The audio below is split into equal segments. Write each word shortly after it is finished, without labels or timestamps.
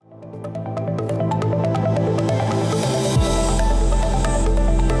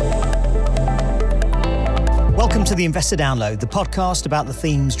to the Investor Download, the podcast about the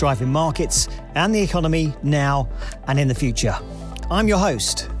themes driving markets and the economy now and in the future. I'm your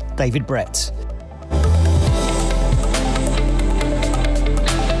host, David Brett.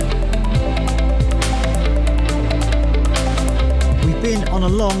 We've been on a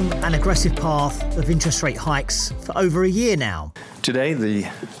long and aggressive path of interest rate hikes for over a year now. Today, the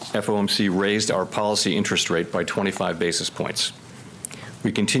FOMC raised our policy interest rate by 25 basis points.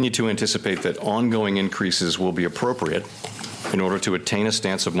 We continue to anticipate that ongoing increases will be appropriate in order to attain a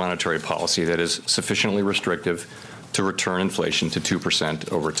stance of monetary policy that is sufficiently restrictive to return inflation to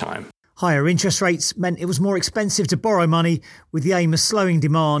 2% over time. Higher interest rates meant it was more expensive to borrow money with the aim of slowing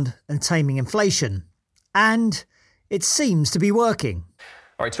demand and taming inflation. And it seems to be working.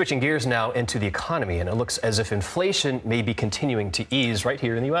 All right, switching gears now into the economy, and it looks as if inflation may be continuing to ease right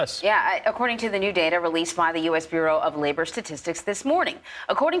here in the U.S. Yeah, according to the new data released by the U.S. Bureau of Labor Statistics this morning.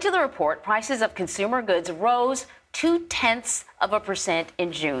 According to the report, prices of consumer goods rose 0.2%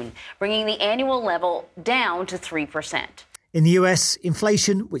 in June, bringing the annual level down to 3%. In the US,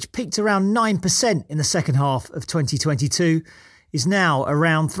 inflation, which peaked around 9% in the second half of 2022, is now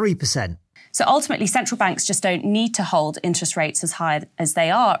around 3%. So ultimately, central banks just don't need to hold interest rates as high as they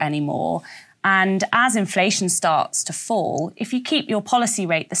are anymore. And as inflation starts to fall, if you keep your policy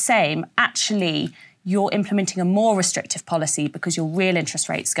rate the same, actually you're implementing a more restrictive policy because your real interest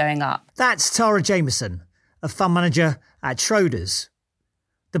rate's going up. That's Tara Jameson, a fund manager at Schroders.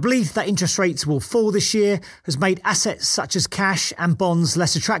 The belief that interest rates will fall this year has made assets such as cash and bonds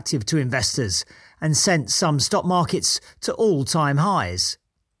less attractive to investors and sent some stock markets to all-time highs.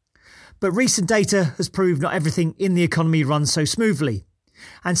 But recent data has proved not everything in the economy runs so smoothly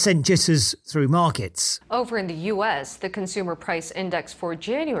and sent jitters through markets. Over in the U.S., the Consumer Price Index for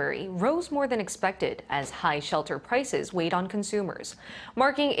January rose more than expected as high shelter prices weighed on consumers,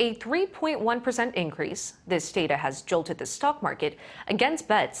 marking a 3.1% increase. This data has jolted the stock market against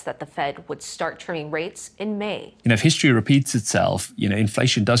bets that the Fed would start trimming rates in May. If history repeats itself,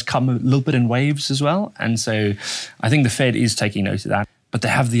 inflation does come a little bit in waves as well. And so I think the Fed is taking note of that. But they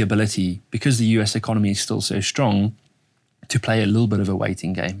have the ability, because the US economy is still so strong, to play a little bit of a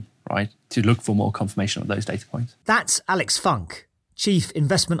waiting game, right? To look for more confirmation of those data points. That's Alex Funk, Chief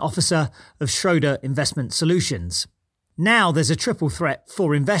Investment Officer of Schroder Investment Solutions. Now there's a triple threat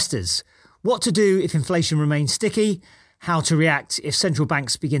for investors. What to do if inflation remains sticky, how to react if central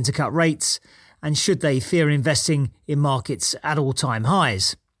banks begin to cut rates, and should they fear investing in markets at all-time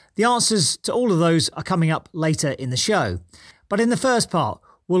highs? The answers to all of those are coming up later in the show. But in the first part,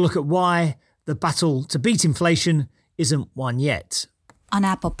 we'll look at why the battle to beat inflation isn't won yet. On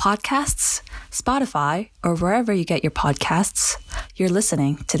Apple Podcasts, Spotify, or wherever you get your podcasts, you're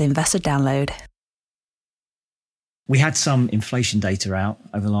listening to the Investor Download. We had some inflation data out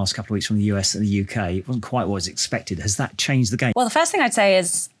over the last couple of weeks from the US and the UK. It wasn't quite what was expected. Has that changed the game? Well, the first thing I'd say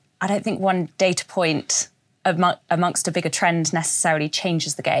is I don't think one data point amongst a bigger trend necessarily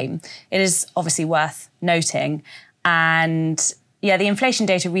changes the game. It is obviously worth noting. And yeah, the inflation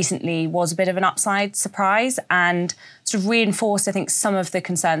data recently was a bit of an upside surprise and sort of reinforced, I think, some of the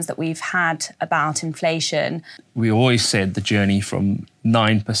concerns that we've had about inflation. We always said the journey from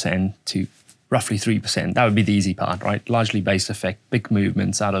 9% to roughly 3%, that would be the easy part, right? Largely base effect, big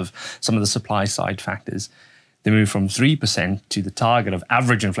movements out of some of the supply side factors. They move from 3% to the target of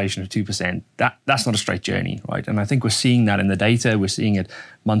average inflation of 2%. That's not a straight journey, right? And I think we're seeing that in the data. We're seeing it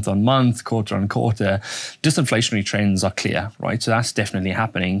month on month, quarter on quarter. Disinflationary trends are clear, right? So that's definitely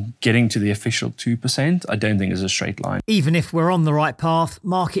happening. Getting to the official 2%, I don't think is a straight line. Even if we're on the right path,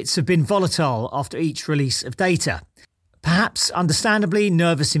 markets have been volatile after each release of data. Perhaps understandably,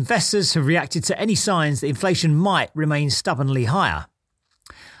 nervous investors have reacted to any signs that inflation might remain stubbornly higher.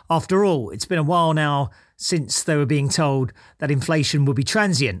 After all, it's been a while now since they were being told that inflation would be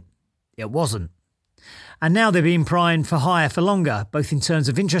transient. It wasn't. And now they're being primed for higher for longer, both in terms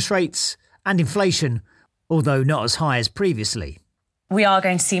of interest rates and inflation, although not as high as previously. We are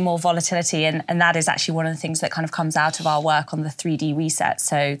going to see more volatility, and that is actually one of the things that kind of comes out of our work on the 3D reset.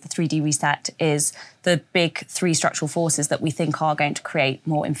 So the 3D reset is the big three structural forces that we think are going to create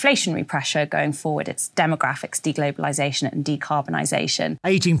more inflationary pressure going forward. It's demographics, deglobalization and decarbonisation.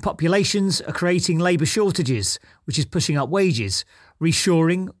 Ageing populations are creating labour shortages, which is pushing up wages.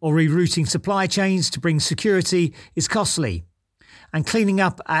 Reshoring or rerouting supply chains to bring security is costly. And cleaning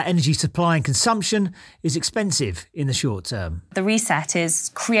up our energy supply and consumption is expensive in the short term. The reset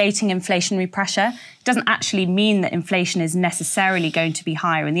is creating inflationary pressure. It doesn't actually mean that inflation is necessarily going to be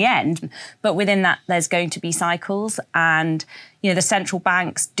higher in the end, but within that there's going to be cycles, and the central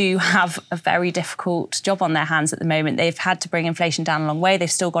banks do have a very difficult job on their hands at the moment. They've had to bring inflation down a long way. They've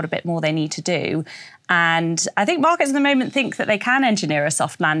still got a bit more they need to do. And I think markets at the moment think that they can engineer a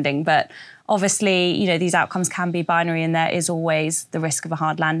soft landing, but obviously, these outcomes can be binary and there is always the risk of a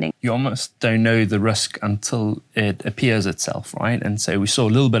hard landing. You almost don't know the risk until it appears itself, right? And so we saw a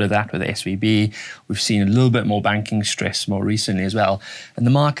little bit of that with the SVB. We've seen a little bit more banking stress more recently as well. And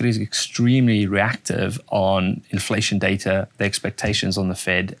the market is extremely reactive on inflation data, the expectations on the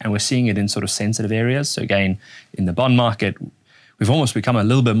Fed, and we're seeing it in sort of sensitive areas. So again, in the bond market, we've almost become a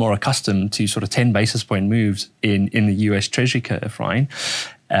little bit more accustomed to sort of 10 basis point moves in the US Treasury curve, right?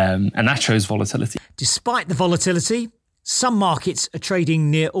 And that shows volatility. Despite the volatility, some markets are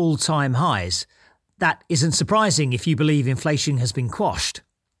trading near all-time highs. That isn't surprising if you believe inflation has been quashed.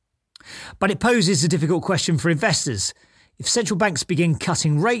 But it poses a difficult question for investors. If central banks begin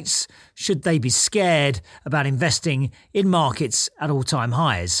cutting rates, should they be scared about investing in markets at all-time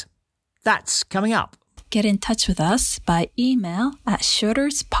highs? That's coming up. Get in touch with us by email at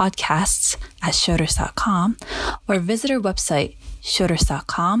schroderspodcasts@schroders.com or visit our website,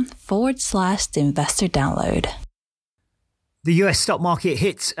 schroders.com/the investor download. The US stock market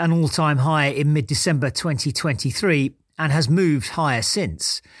hit an all-time high in mid-December 2023 and has moved higher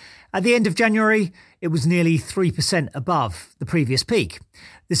since. At the end of January, it was nearly 3% above the previous peak.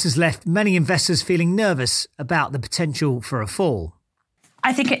 This has left many investors feeling nervous about the potential for a fall.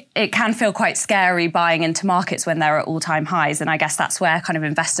 I think it can feel quite scary buying into markets when they're at all-time highs, and I guess that's where kind of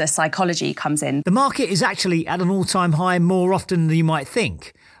investor psychology comes in. The market is actually at an all-time high more often than you might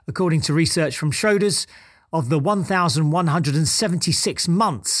think. According to research from Schroders, of the 1,176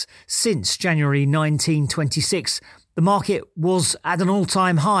 months since January 1926, the market was at an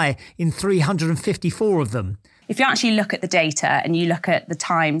all-time high in 354 of them. If you actually look at the data and you look at the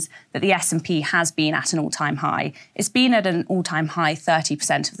times that the S&P has been at an all-time high, it's been at an all-time high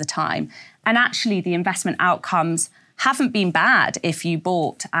 30% of the time. And actually the investment outcomes haven't been bad if you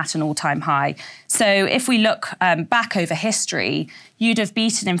bought at an all-time high. So if we look back over history, you'd have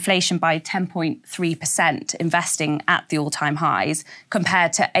beaten inflation by 10.3% investing at the all-time highs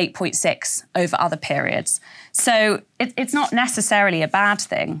compared to 8.6% over other periods. So it's not necessarily a bad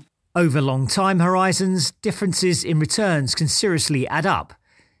thing. Over long time horizons, differences in returns can seriously add up.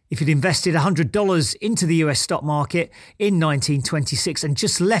 If you'd invested $100 into the US stock market in 1926 and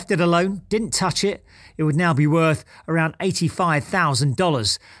just left it alone, didn't touch it, it would now be worth around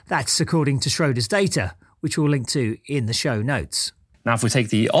 $85,000. That's according to Schroders data, which we'll link to in the show notes. Now, if we take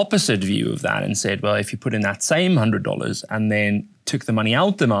the opposite view of that and said, well, if you put in that same $100 and then took the money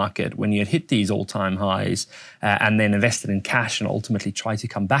out the market when you had hit these all-time highs and then invested in cash and ultimately tried to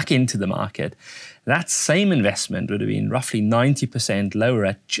come back into the market, that same investment would have been roughly 90% lower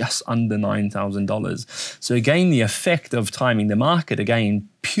at just under $9,000. So again, the effect of timing the market, again,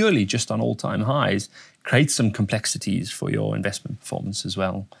 purely just on all-time highs, creates some complexities for your investment performance as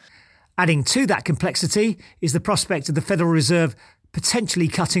well. Adding to that complexity is the prospect of the Federal Reserve potentially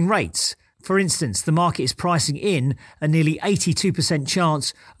cutting rates. For instance, the market is pricing in a nearly 82%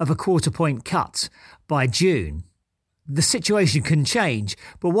 chance of a quarter point cut by June. The situation can change,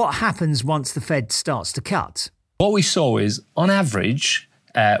 but what happens once the Fed starts to cut? What we saw is, on average,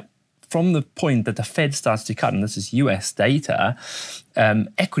 from the point that the Fed starts to cut, and this is US data,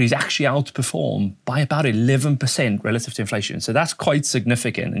 equities actually outperform by about 11% relative to inflation. So that's quite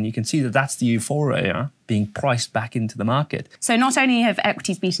significant. And you can see that that's the euphoria being priced back into the market. So not only have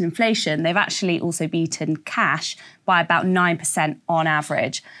equities beaten inflation, they've actually also beaten cash by about 9% on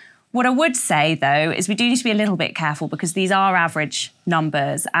average. What I would say, though, is we do need to be a little bit careful because these are average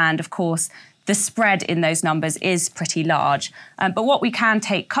numbers. And of course, the spread in those numbers is pretty large. But what we can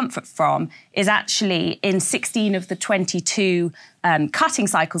take comfort from is actually in 16 of the 22 cutting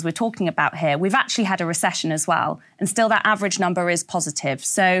cycles we're talking about here, we've actually had a recession as well. And still that average number is positive.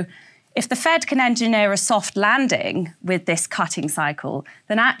 So if the Fed can engineer a soft landing with this cutting cycle,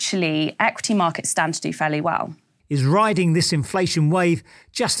 then actually equity markets stand to do fairly well. Is riding this inflation wave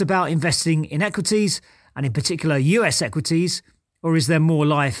just about investing in equities, and in particular US equities, or is there more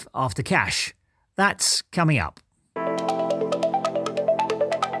life after cash? That's coming up.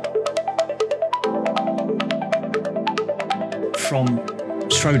 From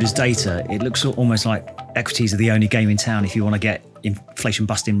Schroders data, it looks almost like equities are the only game in town if you want to get inflation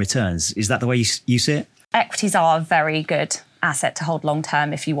busting returns. Is that the way you see it? Equities are a very good asset to hold long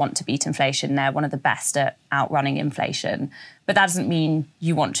term if you want to beat inflation. They're one of the best at outrunning inflation. But that doesn't mean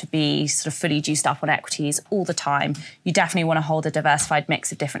you want to be sort of fully juiced up on equities all the time. You definitely want to hold a diversified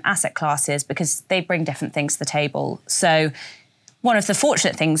mix of different asset classes because they bring different things to the table. So One of the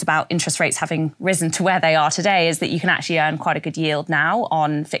fortunate things about interest rates having risen to where they are today is that you can actually earn quite a good yield now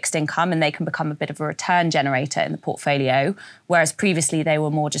on fixed income, and they can become a bit of a return generator in the portfolio, whereas previously they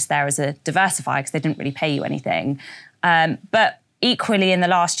were more just there as a diversifier because they didn't really pay you anything. But equally, in the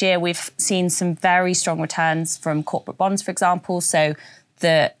last year, we've seen some very strong returns from corporate bonds, for example. So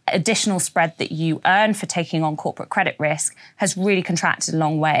the additional spread that you earn for taking on corporate credit risk has really contracted a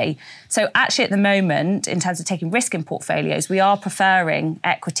long way. So actually at the moment, in terms of taking risk in portfolios, we are preferring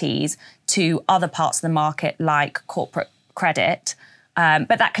equities to other parts of the market like corporate credit.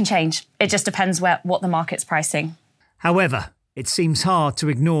 But that can change. It just depends what the market's pricing. However, it seems hard to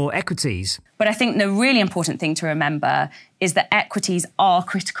ignore equities. But I think the really important thing to remember is that equities are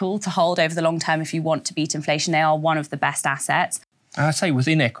critical to hold over the long term if you want to beat inflation. They are one of the best assets. I'd say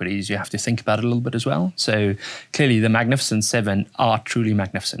within equities, you have to think about it a little bit as well. So clearly the Magnificent Seven are truly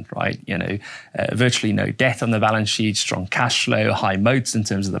magnificent, right? Virtually no debt on the balance sheet, strong cash flow, high moats in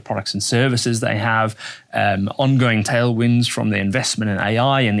terms of the products and services they have, ongoing tailwinds from the investment in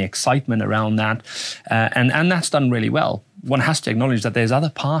AI and the excitement around that. And that's done really well. One has to acknowledge that there's other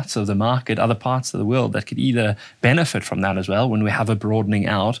parts of the market, other parts of the world that could either benefit from that as well when we have a broadening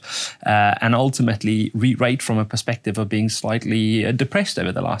out and ultimately re-rate from a perspective of being slightly depressed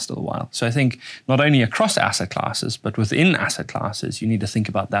over the last little while. So I think not only across asset classes, but within asset classes, you need to think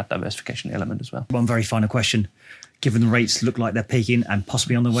about that diversification element as well. One very final question. Given the rates look like they're peaking and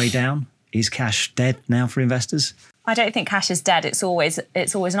possibly on the way down, is cash dead now for investors? I don't think cash is dead. It's always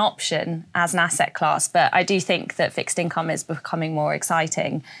an option as an asset class, but I do think that fixed income is becoming more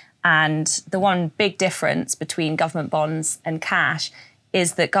exciting. And the one big difference between government bonds and cash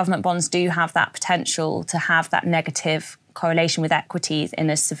is that government bonds do have that potential to have that negative correlation with equities in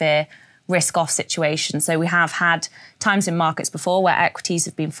a severe risk-off situation. So we have had times in markets before where equities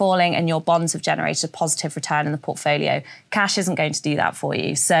have been falling and your bonds have generated a positive return in the portfolio. Cash isn't going to do that for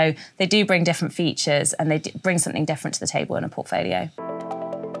you. So they do bring different features and they bring something different to the table in a portfolio.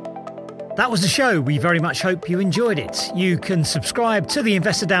 That was the show. We very much hope you enjoyed it. You can subscribe to the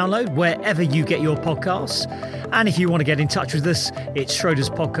Investor Download wherever you get your podcasts. And if you want to get in touch with us, it's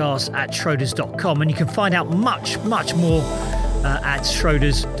Schroders Podcast at Schroders.com. And you can find out much, much more at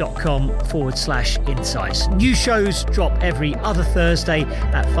Schroders.com/insights. New shows drop every other Thursday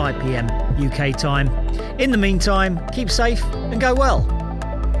at 5 p.m. UK time. In the meantime, keep safe and go well.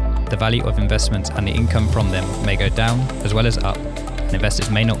 The value of investments and the income from them may go down as well as up, and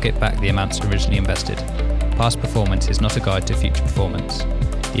investors may not get back the amounts originally invested. Past performance is not a guide to future performance.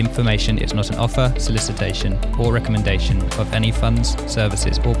 The information is not an offer, solicitation, or recommendation of any funds,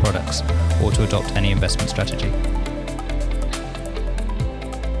 services, or products, or to adopt any investment strategy.